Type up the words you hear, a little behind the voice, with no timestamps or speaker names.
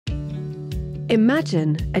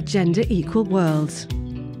Imagine a gender-equal world.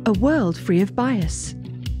 A world free of bias,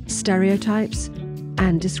 stereotypes,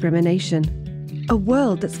 and discrimination. A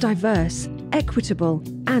world that's diverse, equitable,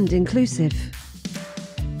 and inclusive.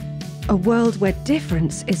 A world where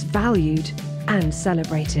difference is valued and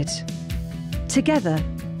celebrated. Together,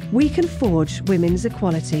 we can forge women's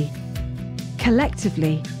equality.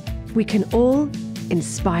 Collectively, we can all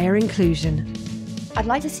inspire inclusion. I'd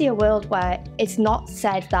like to see a world where it's not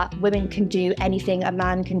said that women can do anything a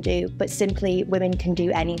man can do, but simply women can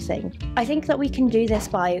do anything. I think that we can do this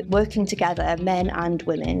by working together, men and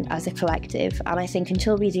women, as a collective, and I think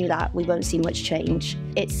until we do that, we won't see much change.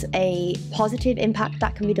 It's a positive impact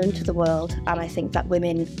that can be done to the world, and I think that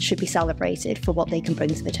women should be celebrated for what they can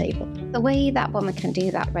bring to the table. The way that women can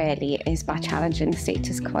do that really is by challenging the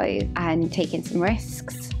status quo and taking some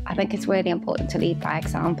risks. I think it's really important to lead by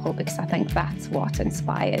example because I think that's what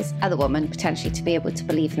inspires other women potentially to be able to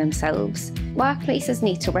believe in themselves. Workplaces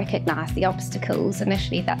need to recognise the obstacles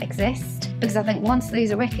initially that exist because I think once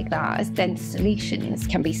those are recognised, then solutions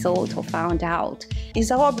can be sought or found out.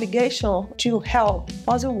 It's our obligation to help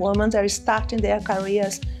other women that are starting their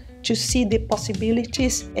careers to see the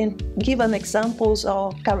possibilities and give them examples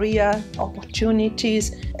of career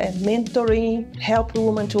opportunities, mentoring, help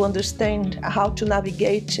women to understand how to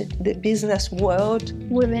navigate the business world.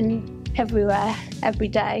 Women everywhere, every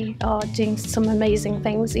day, are doing some amazing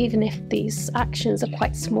things, even if these actions are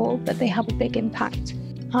quite small, but they have a big impact.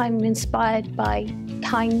 I'm inspired by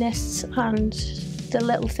kindness and the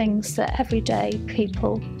little things that everyday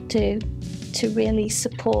people do to really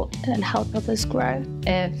support and help others grow.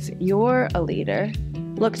 If you're a leader,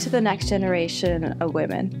 look to the next generation of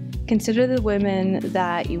women. Consider the women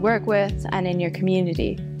that you work with and in your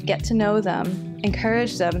community. Get to know them,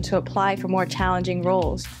 encourage them to apply for more challenging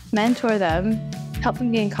roles, mentor them, help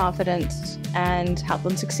them gain confidence, and help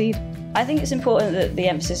them succeed. I think it's important that the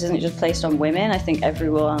emphasis isn't just placed on women. I think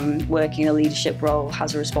everyone working a leadership role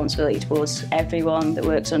has a responsibility towards everyone that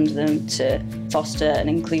works under them to foster an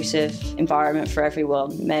inclusive environment for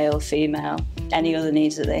everyone, male, female, any other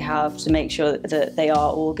needs that they have, to make sure that they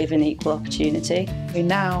are all given equal opportunity. We're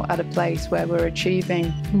now at a place where we're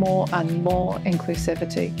achieving more and more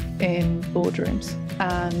inclusivity in boardrooms.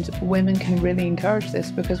 And women can really encourage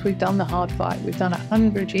this because we've done the hard fight. We've done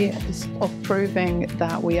 100 years of proving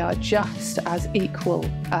that we are just as equal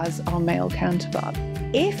as our male counterpart.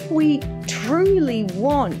 If we truly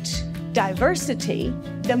want diversity,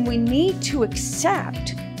 then we need to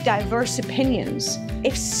accept diverse opinions.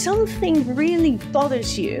 If something really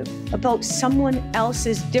bothers you about someone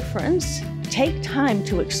else's difference, take time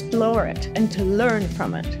to explore it and to learn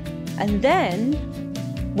from it. And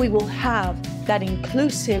then we will have that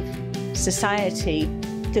inclusive society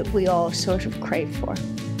that we all sort of crave for.